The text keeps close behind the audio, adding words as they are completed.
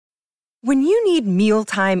When you need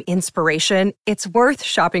mealtime inspiration, it's worth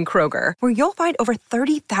shopping Kroger, where you'll find over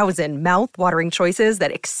 30,000 mouth-watering choices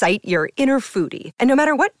that excite your inner foodie. And no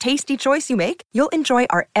matter what tasty choice you make, you'll enjoy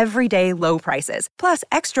our everyday low prices, plus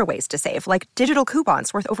extra ways to save, like digital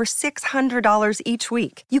coupons worth over $600 each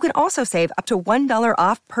week. You can also save up to $1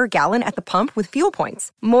 off per gallon at the pump with fuel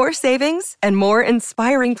points. More savings and more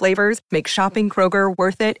inspiring flavors make shopping Kroger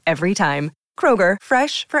worth it every time. Kroger,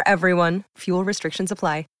 fresh for everyone. Fuel restrictions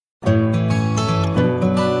apply.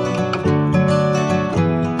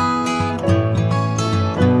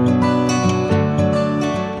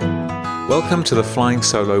 Welcome to the Flying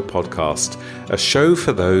Solo podcast, a show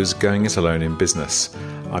for those going it alone in business.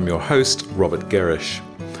 I'm your host, Robert Gerrish.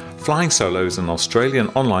 Flying Solo is an Australian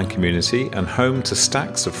online community and home to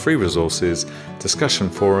stacks of free resources, discussion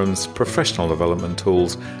forums, professional development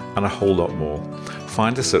tools, and a whole lot more.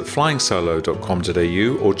 Find us at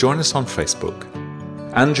flyingsolo.com.au or join us on Facebook.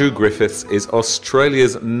 Andrew Griffiths is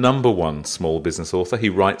Australia's #1 small business author. He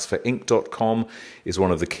writes for Inc.com, is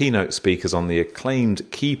one of the keynote speakers on the acclaimed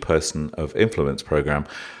Key Person of Influence program.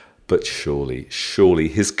 But surely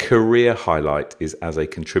his career highlight is as a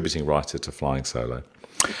contributing writer to Flying Solo.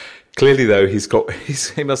 Clearly, though,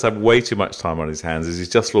 he must have way too much time on his hands, as he's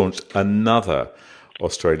just launched another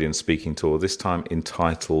Australian speaking tour, this time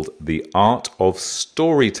entitled The Art of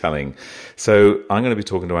Storytelling. So I'm going to be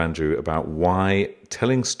talking to Andrew about why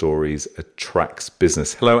telling stories attracts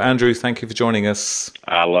business. Hello, Andrew. Thank you for joining us.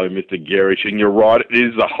 Hello, Mr. Gerrish. And you're right, it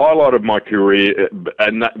is the highlight of my career.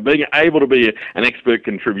 And being able to be an expert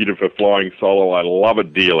contributor for Flying Solo, I love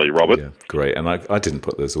it dearly, Robert. Yeah, great. And I didn't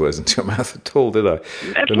put those words into your mouth at all, did I?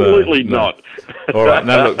 Absolutely not. All right.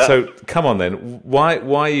 Now, look, so come on then. Why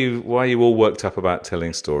are you all worked up about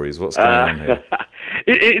telling stories? What's going on here?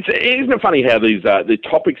 Isn't it funny how the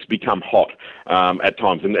topics become hot at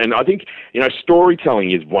times? And I think,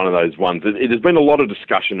 storytelling is one of those ones. There's been a lot of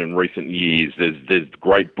discussion in recent years. There's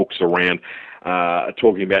great books around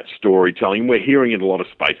talking about storytelling. We're hearing it in a lot of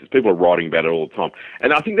spaces. People are writing about it all the time.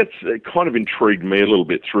 And I think that's kind of intrigued me a little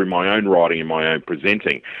bit through my own writing and my own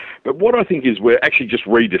presenting. But what I think is we're actually just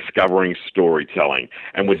rediscovering storytelling,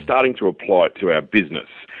 and we're starting to apply it to our business.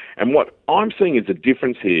 And what I'm seeing as a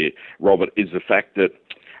difference here, Robert, is the fact that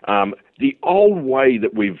the old way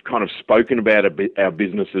that we've kind of spoken about our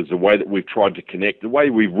businesses, the way that we've tried to connect, the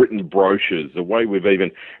way we've written brochures, the way we've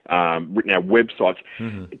even written our websites,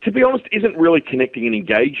 to be honest, isn't really connecting and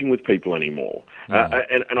engaging with people anymore.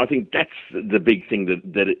 And I think that's the big thing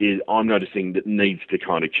that I'm noticing that needs to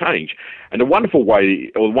kind of change. And the wonderful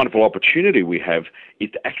way, or the wonderful opportunity we have,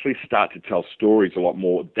 is to actually start to tell stories a lot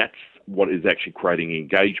more. That's what is actually creating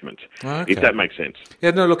engagement, if that makes sense.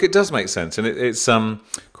 Yeah, no, look, it does make sense, and it's of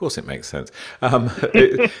course it makes sense.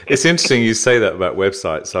 It's interesting you say that about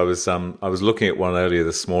websites. I was looking at one earlier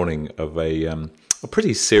this morning of a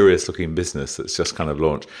pretty serious looking business that's just kind of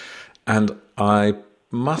launched, and I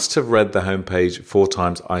must have read the homepage 4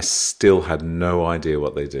 times. I still had no idea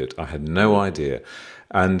what they did. I had no idea.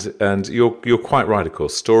 And you're quite right, of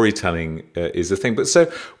course. Storytelling is a thing. But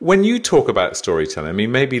so when you talk about storytelling, I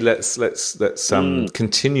mean, maybe let's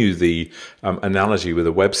continue the analogy with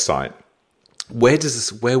a website.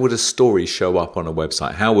 Where would a story show up on a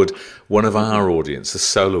website? How would one of our audience, a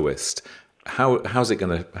soloist, how are they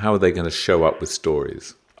going to show up with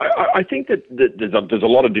stories? I think that there's a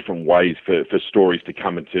lot of different ways for stories to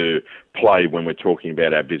come into play when we're talking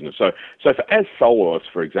about our business. So as soloists,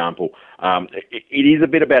 for example, it is a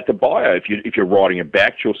bit about the bio. If you're writing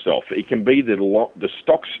about yourself, it can be the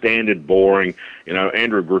stock standard boring.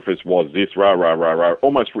 Andrew Griffiths was this rah rah rah rah,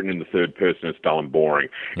 almost written in the third person. It's dull and boring.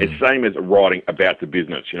 It's same as writing about the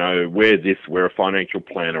business. We're a financial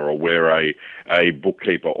planner, or we're a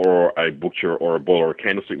bookkeeper, or a butcher, or a boiler, or a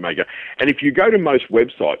candlestick maker. And if you go to most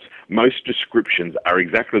websites, most descriptions are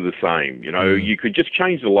exactly the same. You could just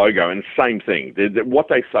change the logo and same thing. What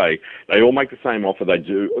they say, they all make the same offer.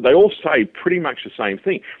 They all say pretty much the same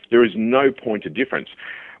thing. There is no point of difference.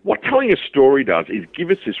 What telling a story does is give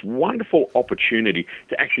us this wonderful opportunity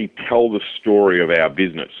to actually tell the story of our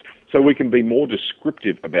business, so we can be more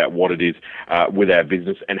descriptive about what it is with our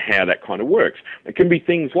business and how that kind of works. It can be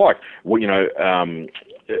things like,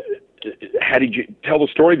 how did you tell the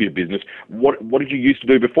story of your business? What did you used to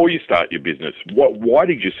do before you start your business? Why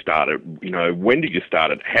did you start it? When did you start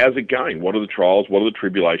it? How's it going? What are the trials? What are the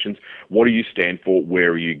tribulations? What do you stand for? Where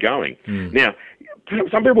are you going? Now,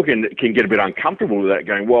 some people can get a bit uncomfortable with that,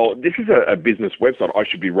 going, well, this is a business website. I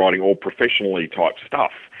should be writing all professionally type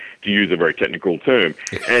stuff, to use a very technical term.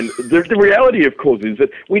 And the reality, of course, is that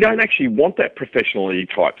we don't actually want that professionally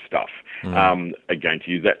type stuff. again,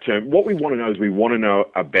 to use that term. What we want to know is we want to know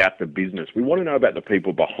about the business. We want to know about the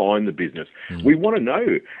people behind the business. We want to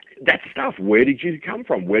know that stuff. Where did you come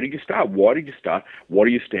from? Where did you start? Why did you start? What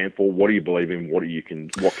do you stand for? What do you believe in? What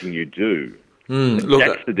can you do? Look,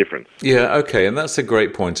 that's the difference. Yeah, okay, and that's a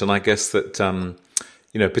great point. And I guess that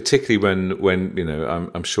particularly when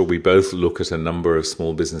I'm sure we both look at a number of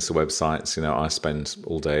small business websites. I spend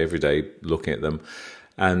all day, every day looking at them,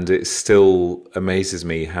 and it still amazes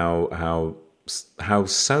me how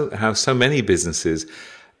so many businesses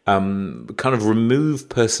kind of remove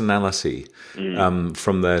personality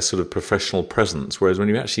from their sort of professional presence, whereas when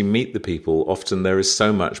you actually meet the people, often there is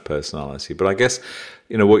so much personality. But I guess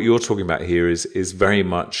what you're talking about here is very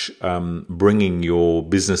much bringing your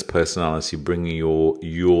business personality, bringing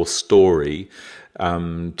your story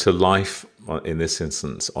to life in this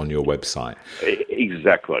instance on your website.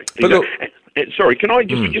 Exactly. But look, sorry, can I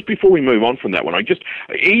just before we move on from that one,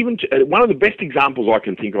 one of the best examples I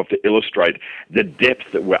can think of to illustrate the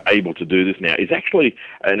depth that we're able to do this now is actually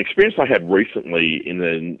an experience I had recently in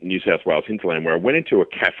the New South Wales hinterland, where I went into a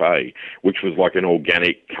cafe, which was like an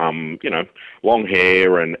organic, long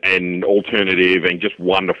hair and alternative and just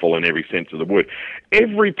wonderful in every sense of the word.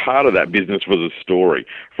 Every part of that business was a story,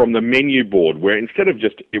 from the menu board, where instead of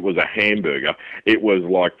just it was a hamburger, it was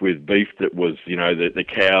like with beef that was, the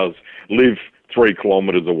cows live 3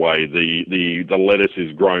 kilometres away. The lettuce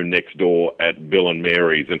is grown next door at Bill and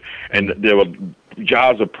Mary's, and there were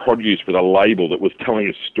jars of produce with a label that was telling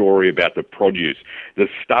a story about the produce. The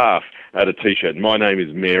staff had a T-shirt. My name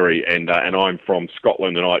is Mary, and I'm from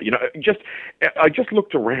Scotland. And I just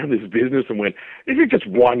looked around this business and went, this is just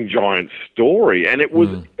one giant story. And it was,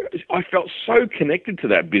 I felt so connected to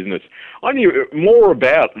that business. I knew more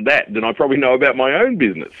about that than I probably know about my own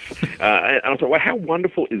business. And I thought, well, how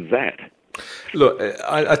wonderful is that? Look,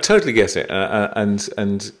 I totally get it, and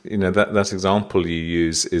that example you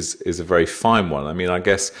use is a very fine one. I mean, I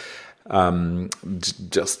guess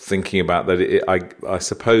just thinking about that, I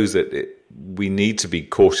suppose that we need to be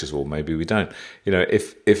cautious, or maybe we don't.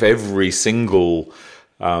 If every single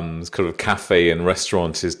kind of cafe and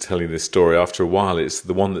restaurant is telling this story, after a while, it's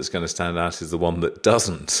the one that's going to stand out is the one that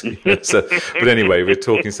doesn't. But anyway, we're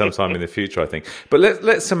talking sometime in the future, I think. But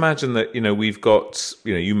let's imagine that we've got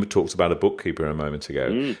you talked about a bookkeeper a moment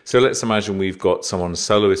ago. So let's imagine we've got someone, a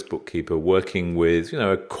soloist bookkeeper, working with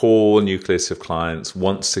a core nucleus of clients,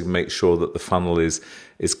 wants to make sure that the funnel is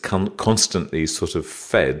constantly sort of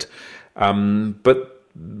fed. But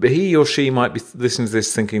he or she might be listening to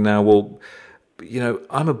this thinking now, well,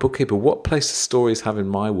 I'm a bookkeeper. What place do stories have in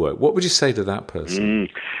my work? What would you say to that person?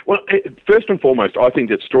 Well, first and foremost, I think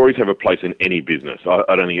that stories have a place in any business.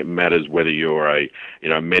 I don't think it matters whether you're a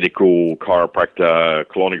medical, chiropractor,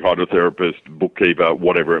 colonic hydrotherapist, bookkeeper,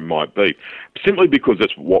 whatever it might be. Simply because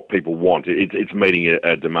that's what people want. It's meeting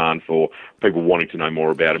a demand for people wanting to know more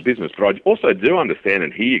about a business. But I also do understand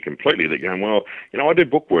and hear you completely that going, well, I do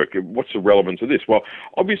book work. What's the relevance of this? Well,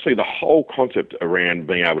 obviously the whole concept around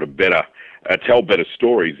being able to tell better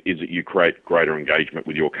stories is that you create greater engagement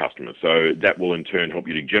with your customers. So that will in turn help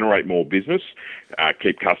you to generate more business,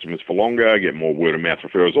 keep customers for longer, get more word-of-mouth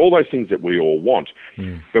referrals, all those things that we all want.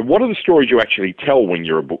 But what are the stories you actually tell when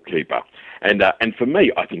you're a bookkeeper? And for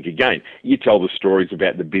me, I think, again, you tell the stories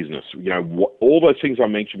about the business. All those things I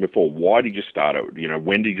mentioned before. Why did you start it?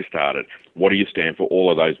 When did you start it? What do you stand for? All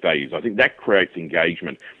of those values. I think that creates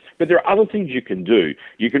engagement. But there are other things you can do.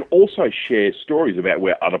 You can also share stories about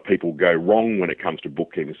where other people go wrong when it comes to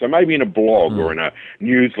bookkeeping. So maybe in a blog or in a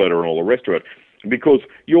newsletter and all the rest of it, because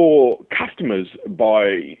your customers,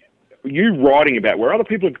 by you writing about where other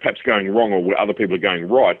people are perhaps going wrong or where other people are going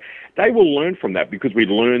right, they will learn from that, because we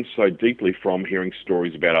learn so deeply from hearing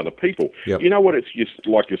stories about other people. Yep. You know what? It's just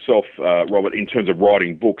like yourself, Robert, in terms of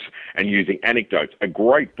writing books and using anecdotes. A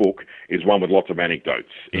great book is one with lots of anecdotes,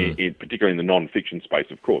 particularly in the non-fiction space,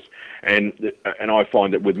 of course. And I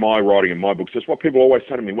find that with my writing and my books, that's what people always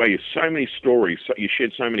say to me, well, you have so many stories, you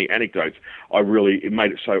shared so many anecdotes, it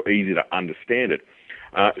made it so easy to understand it.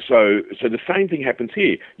 So the same thing happens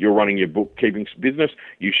here. You're running your bookkeeping business,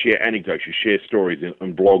 you share anecdotes, you share stories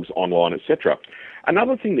and blogs online, etc.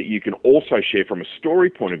 Another thing that you can also share from a story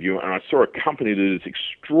point of view, and I saw a company that is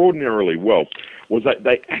extraordinarily well, was that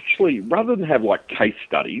they actually, rather than have like case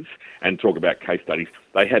studies and talk about case studies,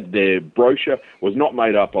 they had their brochure was not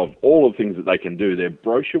made up of all of the things that they can do. Their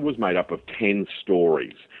brochure was made up of 10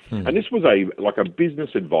 stories. And this was a business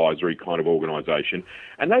advisory kind of organisation,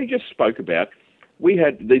 and they just spoke about,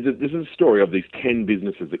 this is a story of these 10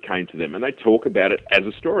 businesses that came to them, and they talk about it as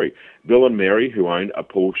a story. Bill and Mary, who owned a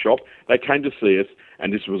pool shop, they came to see us,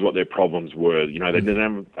 and this was what their problems were. You know, they didn't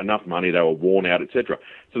have enough money, they were worn out, etc.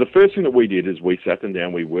 So the first thing that we did is we sat them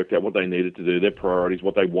down, we worked out what they needed to do, their priorities,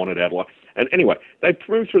 what they wanted out of life. And anyway, they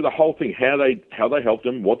moved through the whole thing, how they helped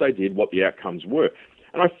them, what they did, what the outcomes were.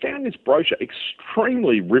 And I found this brochure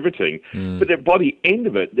extremely riveting, but by the end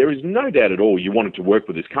of it, there is no doubt at all you wanted to work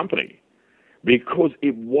with this company, because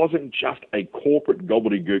it wasn't just a corporate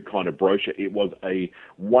gobbledygook kind of brochure. It was a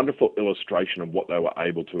wonderful illustration of what they were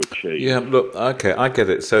able to achieve. Yeah, look, okay, I get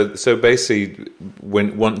it. So basically,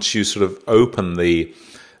 once you sort of open the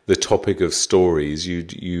topic of stories, you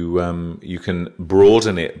can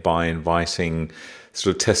broaden it by inviting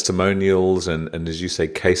sort of testimonials and as you say,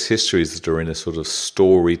 case histories that are in a sort of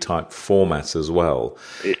story type format as well.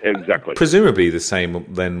 Exactly. Presumably the same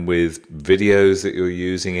then with videos that you're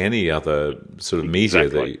using, any other sort of media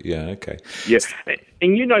Exactly. Okay. Yeah,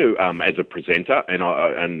 and you know, as a presenter,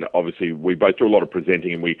 and obviously we both do a lot of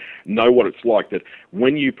presenting, and we know what it's like that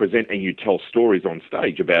when you present and you tell stories on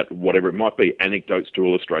stage about whatever it might be, anecdotes to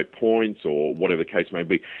illustrate points or whatever the case may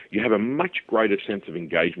be, you have a much greater sense of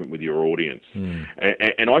engagement with your audience.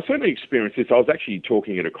 And I certainly experienced this. I was actually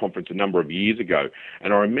talking at a conference a number of years ago,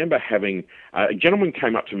 and I remember having a gentleman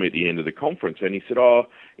came up to me at the end of the conference, and he said, "Oh,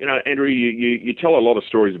 you know, Andrew, you tell a lot of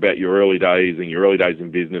stories about your early days and your early days in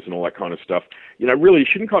business and all that kind of stuff. You know, really, you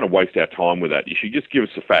shouldn't kind of waste our time with that. You should just give us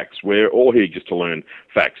the facts. We're all here just to learn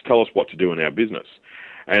facts. Tell us what to do in our business."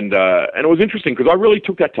 And it was interesting because I really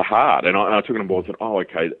took that to heart, and I took it on board and said, "Oh,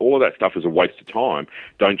 okay, all of that stuff is a waste of time.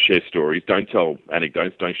 Don't share stories. Don't tell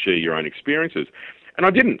anecdotes. Don't share your own experiences." And I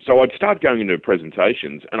didn't. So I'd start going into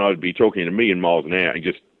presentations, and I'd be talking at a million miles an hour and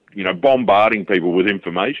just, you know, bombarding people with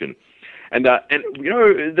information. And you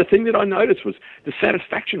know, the thing that I noticed was the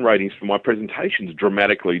satisfaction ratings for my presentations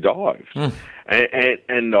dramatically dived.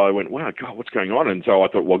 And I went, wow, God, what's going on? And so I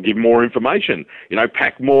thought, well, give more information, you know,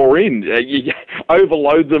 pack more in,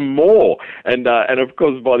 overload them more. And of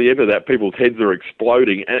course, by the end of that, people's heads are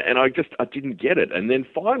exploding. And I didn't get it. And then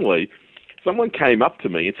finally, someone came up to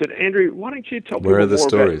me and said, "Andrew, why don't you tell people more Where are the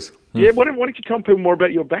stories?" Yeah, why don't you tell people more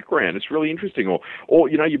about your background? It's really interesting. Or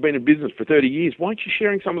you know, you've been in business for 30 years. Why aren't you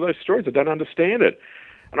sharing some of those stories? I don't understand it.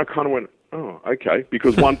 And I kind of went, oh, okay,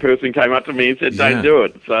 because one person came up to me and said, don't do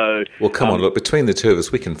it. So, well, come on, look, between the two of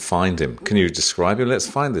us, we can find him. Can you describe him? Let's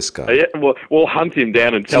find this guy. Yeah, we'll hunt him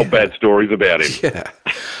down and tell bad stories about him. Yeah.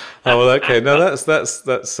 Oh, well, okay. No,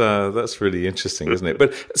 that's really interesting, isn't it?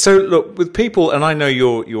 But so look, with people, and I know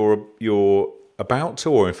you're about to,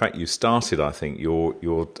 or in fact you started, I think, your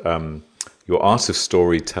Art of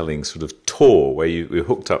Storytelling sort of tour, where you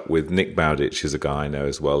hooked up with Nick Bowditch, who's a guy I know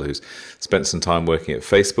as well, who's spent some time working at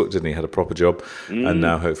Facebook, didn't he? Had a proper job, and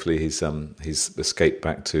now hopefully he's escaped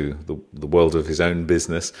back to the world of his own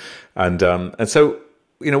business, and so,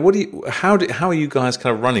 you know, how are you guys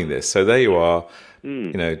kind of running this? So there you are.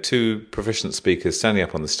 You know, two proficient speakers standing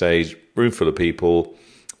up on the stage, room full of people.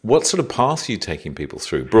 What sort of path are you taking people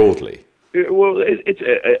through broadly? Well, it's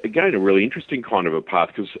again a really interesting kind of a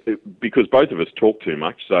path because both of us talk too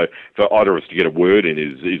much. So for either of us to get a word in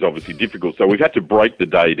is obviously difficult. So we've had to break the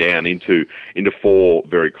day down into four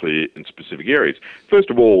very clear and specific areas. First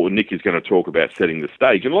of all, Nick is going to talk about setting the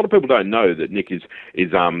stage, and a lot of people don't know that Nick is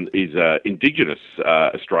Indigenous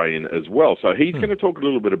Australian as well. So he's going to talk a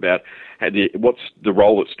little bit about what's the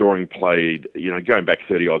role that storing played, you know, going back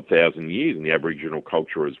 30,000 years in the Aboriginal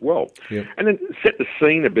culture as well, and then set the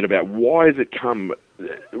scene a bit about why has it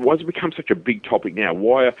become such a big topic now?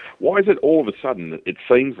 Why is it all of a sudden it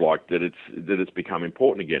seems like that it's become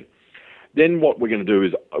important again? Then what we're going to do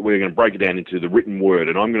is we're going to break it down into the written word,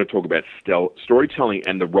 and I'm going to talk about storytelling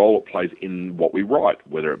and the role it plays in what we write,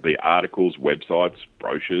 whether it be articles, websites,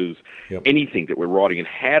 brochures, anything that we're writing, and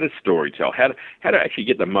how to storytell, how to actually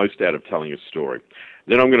get the most out of telling a story.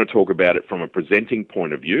 Then I'm going to talk about it from a presenting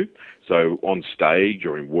point of view, so on stage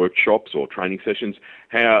or in workshops or training sessions,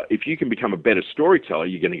 how if you can become a better storyteller,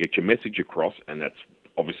 you're going to get your message across, and that's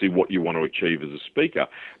obviously what you want to achieve as a speaker.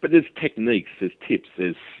 But there's techniques, there's tips,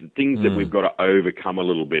 there's things that we've got to overcome a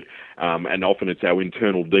little bit, and often it's our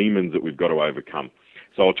internal demons that we've got to overcome.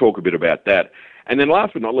 So I'll talk a bit about that. And then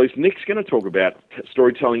last but not least, Nick's going to talk about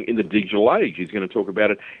storytelling in the digital age. He's going to talk about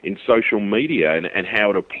it in social media and how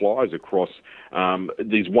it applies across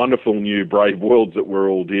these wonderful new brave worlds that we're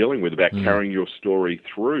all dealing with, about carrying your story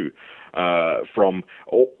through from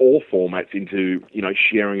all formats into, you know,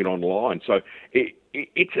 sharing it online. So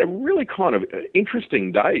it's a really kind of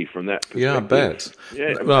interesting day from that perspective. Yeah, I bet.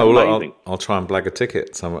 Yeah, well, I'll try and blag a ticket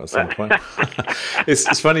at some point.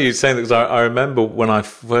 It's funny you saying that, because I remember when I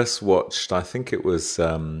first watched, I think it was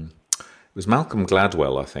Malcolm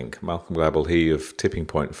Gladwell, he of Tipping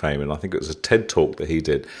Point fame, and I think it was a TED Talk that he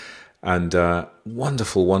did. and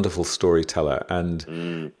wonderful, wonderful storyteller.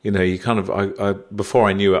 And, you kind of, I before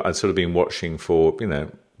I knew it, I'd sort of been watching for,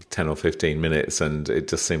 10 or 15 minutes, and it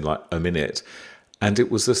just seemed like a minute. And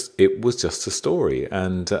it was just a story,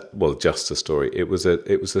 and just a story. It was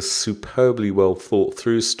a superbly well thought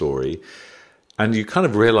through story, and you kind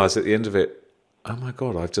of realise at the end of it, oh my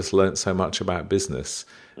God, I've just learnt so much about business,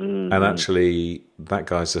 and actually that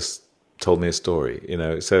guy's just told me a story.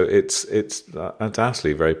 So it's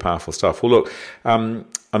undoubtedly very powerful stuff. Well, look, I'm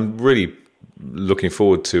really looking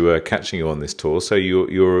forward to catching you on this tour. So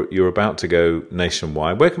you're about to go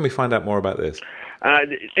nationwide. Where can we find out more about this?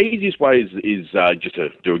 The easiest way is just to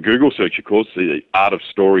do a Google search, of course. The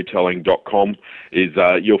artofstorytelling.com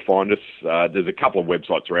is, you'll find us. There's a couple of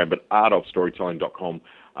websites around, but artofstorytelling.com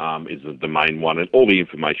is the main one, and all the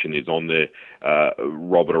information is on there,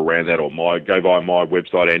 Robert, around that, or go by my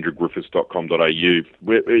website, andrewgriffiths.com.au.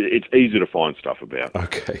 It's easy to find stuff about.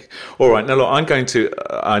 Okay, all right. Now, look, I'm going to.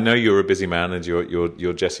 I know you're a busy man, and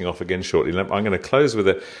you're jetting off again shortly. I'm going to close with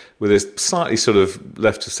a slightly sort of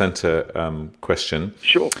left of centre question.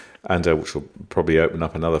 Sure. And which will probably open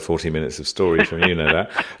up another 40 minutes of story from you, know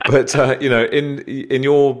that. But in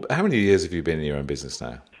your, how many years have you been in your own business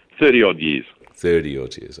now? 30 odd years. 30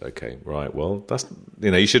 odd years. Okay, right. Well, that's,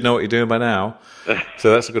 you should know what you're doing by now.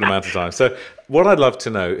 So that's a good amount of time. So what I'd love to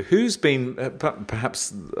know, who's been,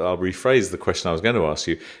 perhaps I'll rephrase the question I was going to ask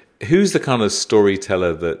you, who's the kind of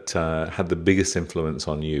storyteller that had the biggest influence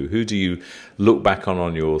on you? Who do you look back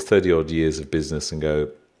on your 30 odd years of business and go,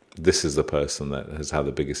 this is the person that has had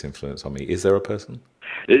the biggest influence on me? Is there a person?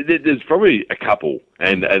 There's probably a couple,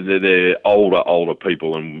 and they're older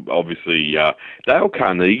people, and obviously Dale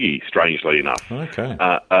Carnegie, strangely enough, okay,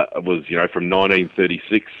 was from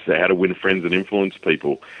 1936. How to Win Friends and Influence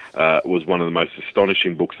People was one of the most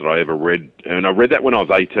astonishing books that I ever read, and I read that when I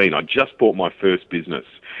was 18. I just bought my first business,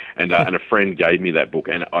 and a friend gave me that book,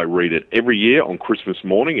 and I read it every year on Christmas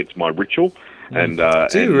morning. It's my ritual, and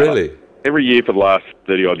do you really? Every year for the last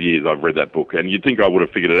 30 odd years, I've read that book, and you'd think I would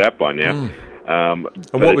have figured it out by now. And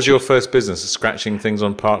what was your first business? Scratching things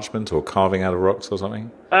on parchment or carving out of rocks or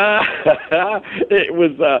something? It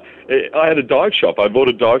was. I had a dive shop. I bought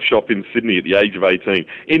a dive shop in Sydney at the age of 18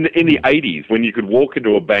 in the 80s, when you could walk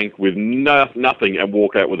into a bank with nothing and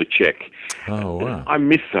walk out with a check. Oh wow! I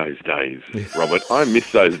miss those days, Robert. I miss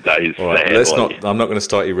those days. All right, I'm not going to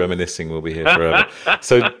start you remanicing. We'll be here forever.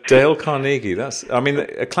 So Dale Carnegie. That's. I mean,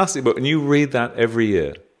 a classic book, and you read that every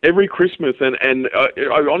year. Every Christmas, and I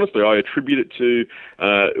attribute it to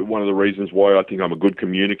one of the reasons why I think I'm a good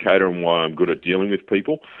communicator and why I'm good at dealing with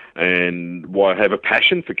people, and why I have a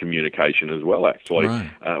passion for communication as well, actually, right.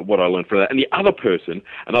 What I learned from that. And the other person,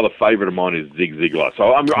 another favourite of mine, is Zig Ziglar.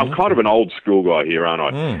 So I'm kind of an old school guy here, aren't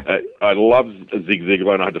I? I love Zig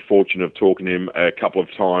Ziglar, and I had the fortune of talking to him a couple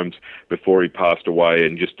of times before he passed away,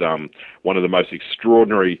 and just one of the most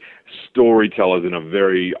extraordinary storytellers in a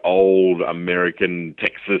very old American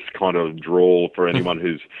Texas kind of drawl for anyone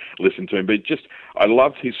who's listened to him. But I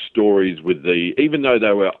loved his stories even though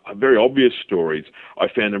they were very obvious stories, I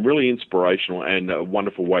found them really inspirational and a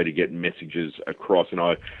wonderful way to get messages across. And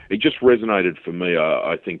it just resonated for me.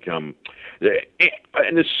 I think, and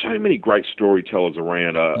there's so many great storytellers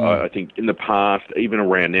around. I think in the past, even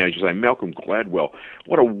around now, as you say, Malcolm Gladwell,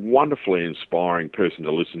 what a wonderfully inspiring person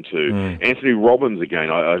to listen to. Anthony Robbins, again,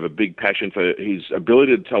 I have a big passion for his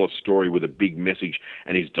ability to tell a story with a big message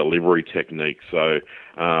and his delivery technique. So,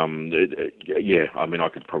 yeah, I mean, I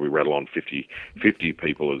could probably rattle on 50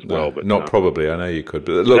 people as well. But not probably, I know you could.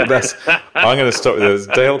 But look, I'm going to stop with this.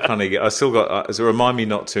 Dale Carnegie, I still got, so remind me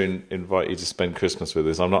not to invite you to spend Christmas with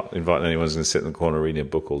us. I'm not inviting anyone who's going to sit in the corner reading a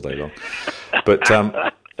book all day long. But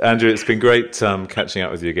Andrew, it's been great catching up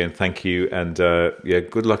with you again. Thank you, and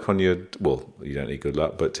good luck on your. Well, you don't need good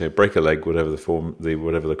luck, but break a leg, whatever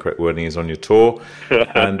the correct wording is on your tour,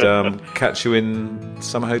 and catch you in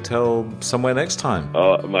some hotel somewhere next time.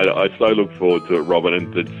 Mate, I so look forward to it, Robin,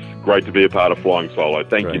 and it's great to be a part of Flying Solo.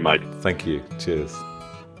 Thank you, mate. Thank you. Cheers.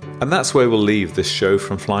 And that's where we'll leave this show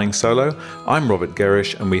from Flying Solo. I'm Robert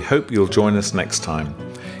Gerrish, and we hope you'll join us next time.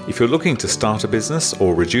 If you're looking to start a business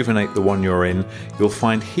or rejuvenate the one you're in, you'll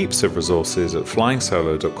find heaps of resources at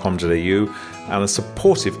flyingsolo.com.au and a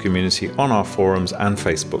supportive community on our forums and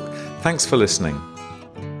Facebook. Thanks for listening.